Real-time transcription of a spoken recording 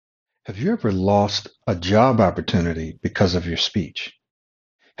Have you ever lost a job opportunity because of your speech?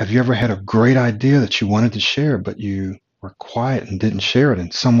 Have you ever had a great idea that you wanted to share, but you were quiet and didn't share it,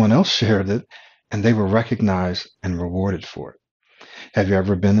 and someone else shared it and they were recognized and rewarded for it? Have you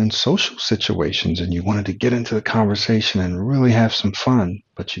ever been in social situations and you wanted to get into the conversation and really have some fun,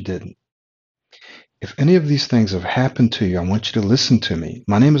 but you didn't? If any of these things have happened to you, I want you to listen to me.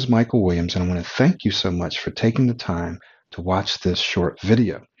 My name is Michael Williams, and I want to thank you so much for taking the time to watch this short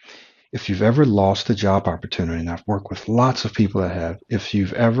video. If you've ever lost a job opportunity, and I've worked with lots of people that have, if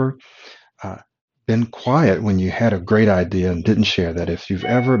you've ever uh, been quiet when you had a great idea and didn't share that, if you've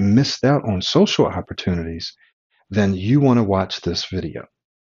ever missed out on social opportunities, then you want to watch this video.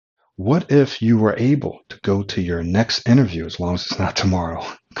 What if you were able to go to your next interview, as long as it's not tomorrow,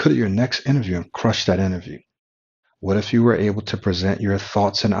 go to your next interview and crush that interview? What if you were able to present your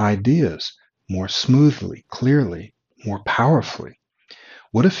thoughts and ideas more smoothly, clearly, more powerfully?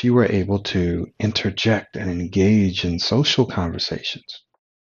 What if you were able to interject and engage in social conversations?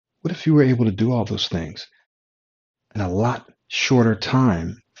 What if you were able to do all those things in a lot shorter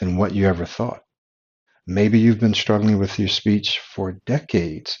time than what you ever thought? Maybe you've been struggling with your speech for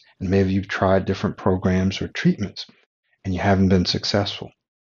decades, and maybe you've tried different programs or treatments and you haven't been successful.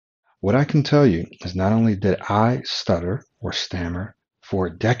 What I can tell you is not only did I stutter or stammer for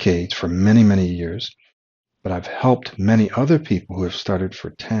decades, for many, many years, but I've helped many other people who have stuttered for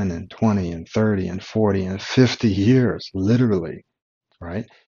 10 and 20 and 30 and 40 and 50 years, literally, right?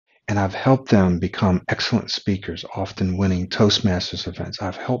 And I've helped them become excellent speakers, often winning Toastmasters events.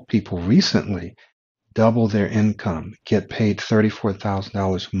 I've helped people recently double their income, get paid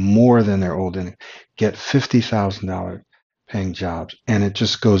 $34,000 more than their old income, get $50,000 paying jobs, and it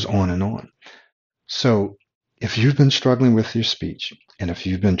just goes on and on. So if you've been struggling with your speech, and if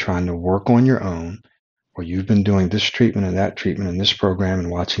you've been trying to work on your own, or you've been doing this treatment and that treatment and this program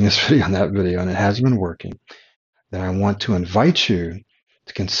and watching this video and that video and it hasn't been working, then I want to invite you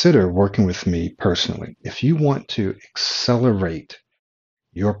to consider working with me personally. If you want to accelerate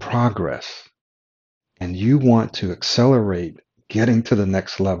your progress and you want to accelerate getting to the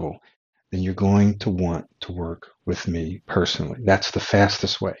next level, then you're going to want to work with me personally. That's the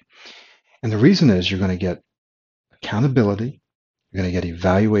fastest way. And the reason is you're going to get accountability, you're going to get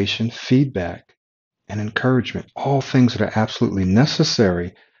evaluation, feedback, and encouragement, all things that are absolutely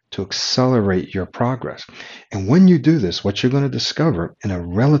necessary to accelerate your progress. And when you do this, what you're going to discover in a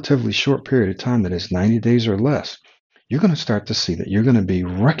relatively short period of time, that is 90 days or less, you're going to start to see that you're going to be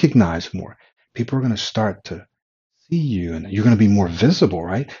recognized more. People are going to start to see you and you're going to be more visible,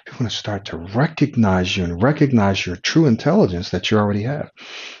 right? People are going to start to recognize you and recognize your true intelligence that you already have.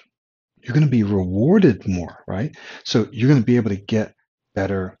 You're going to be rewarded more, right? So you're going to be able to get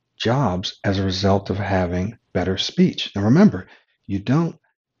better jobs as a result of having better speech. Now remember, you don't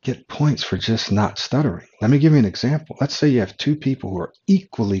get points for just not stuttering. Let me give you an example. Let's say you have two people who are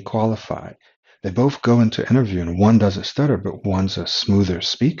equally qualified. They both go into an interview and one doesn't stutter, but one's a smoother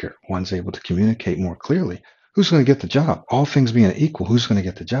speaker. One's able to communicate more clearly. Who's going to get the job? All things being equal, who's going to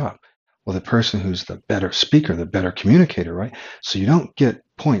get the job? Well, the person who's the better speaker, the better communicator, right? So you don't get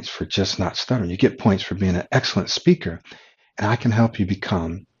points for just not stuttering. You get points for being an excellent speaker. And I can help you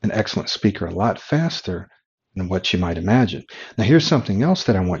become an excellent speaker a lot faster than what you might imagine. Now, here's something else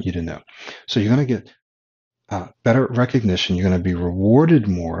that I want you to know. So you're going to get better recognition. You're going to be rewarded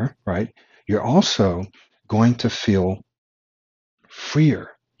more, right? You're also going to feel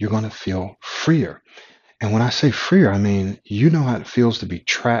freer. You're going to feel freer. And when I say freer, I mean, you know how it feels to be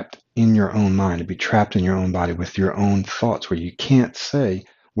trapped in your own mind, to be trapped in your own body with your own thoughts, where you can't say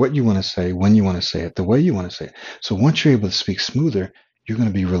what you want to say, when you want to say it, the way you want to say it. So once you're able to speak smoother, you're going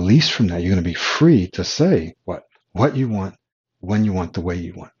to be released from that. You're going to be free to say what you want, when you want, the way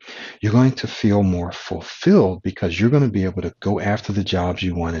you want. You're going to feel more fulfilled because you're going to be able to go after the jobs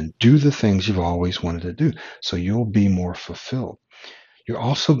you want and do the things you've always wanted to do. So you'll be more fulfilled. You're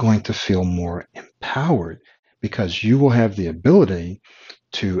also going to feel more empowered because you will have the ability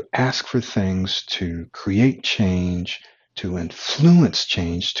to ask for things, to create change, to influence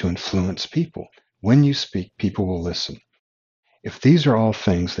people. When you speak, people will listen. If these are all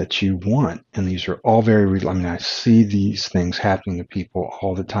things that you want, and these are all very real, I mean, I see these things happening to people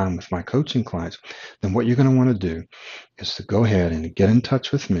all the time with my coaching clients, then what you're going to want to do is to go ahead and get in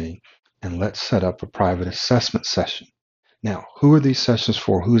touch with me and let's set up a private assessment session. Now, who are these sessions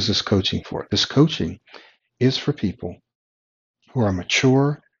for? Who is this coaching for? This coaching is for people who are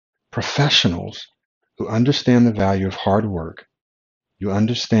mature professionals who understand the value of hard work. You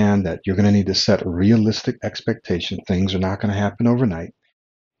understand that you're going to need to set a realistic expectation. Things are not going to happen overnight.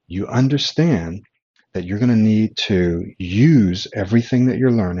 You understand that you're going to need to use everything that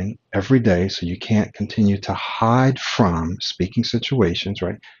you're learning every day. So you can't continue to hide from speaking situations,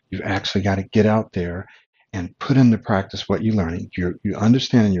 right? You've actually got to get out there and put into practice what you're learning. You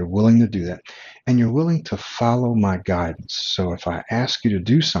understand and you're willing to do that. And you're willing to follow my guidance. So if I ask you to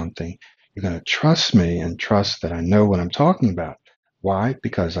do something, you're going to trust me and trust that I know what I'm talking about. Why?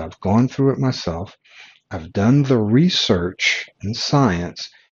 Because I've gone through it myself. I've done the research and science,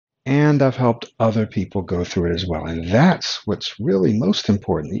 and I've helped other people go through it as well. And that's what's really most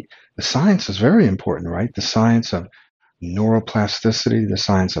important. The science is very important, right? The science of neuroplasticity, the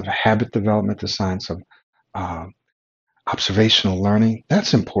science of habit development, the science of uh, observational learning.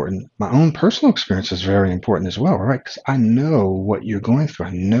 That's important. My own personal experience is very important as well, right? Because I know what you're going through,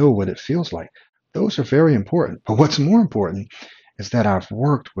 I know what it feels like. Those are very important. But what's more important is that I've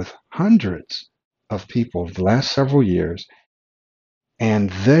worked with hundreds of people over the last several years, and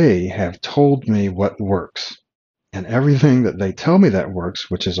they have told me what works. And everything that they tell me that works,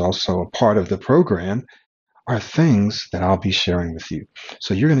 which is also a part of the program, are things that I'll be sharing with you.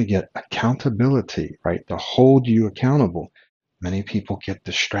 So you're going to get accountability, right? To hold you accountable. Many people get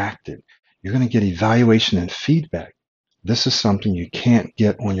distracted. You're going to get evaluation and feedback. This is something you can't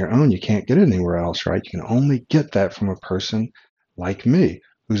get on your own. You can't get it anywhere else, right? You can only get that from a person like me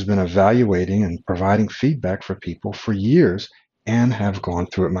who's been evaluating and providing feedback for people for years and have gone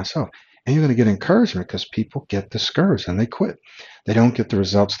through it myself. And you're going to get encouragement because people get discouraged and they quit. They don't get the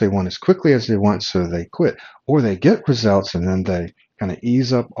results they want as quickly as they want, so they quit. Or they get results and then they kind of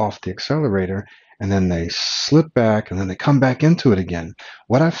ease up off the accelerator and then they slip back and then they come back into it again.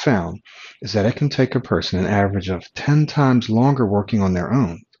 What I've found is that it can take a person an average of 10 times longer working on their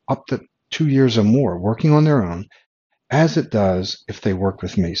own, up to 2 years or more working on their own, as it does if they work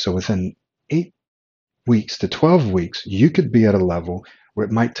with me. So within 8 weeks to 12 weeks, you could be at a level where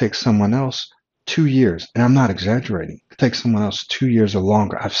it might take someone else 2 years. And I'm not exaggerating. It takes someone else 2 years or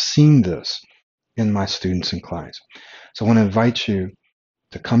longer. I've seen this in my students and clients. So I want to invite you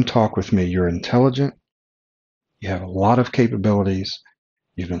to come talk with me. You're intelligent. You have a lot of capabilities.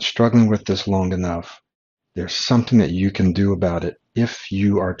 You've been struggling with this long enough. There's something that you can do about it if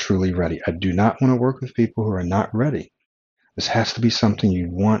you are truly ready. I do not want to work with people who are not ready. This has to be something you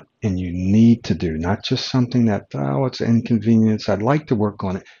want and you need to do, not just something that, oh, it's an inconvenience. I'd like to work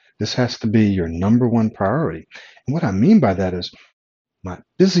on it. This has to be your number one priority. And what I mean by that is my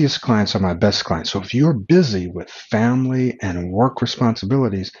busiest clients are my best clients. So if you're busy with family and work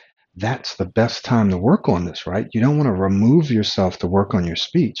responsibilities, that's the best time to work on this, right? You don't want to remove yourself to work on your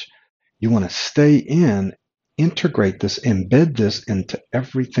speech. You want to stay in, integrate this, embed this into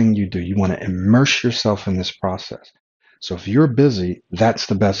everything you do. You want to immerse yourself in this process. So if you're busy, that's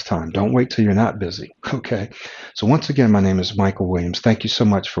the best time. Don't wait till you're not busy. Okay. So once again, my name is Michael Williams. Thank you so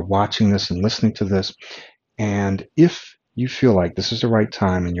much for watching this and listening to this. And if you feel like this is the right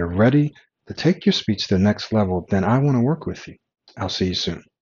time and you're ready to take your speech to the next level, then I want to work with you. I'll see you soon.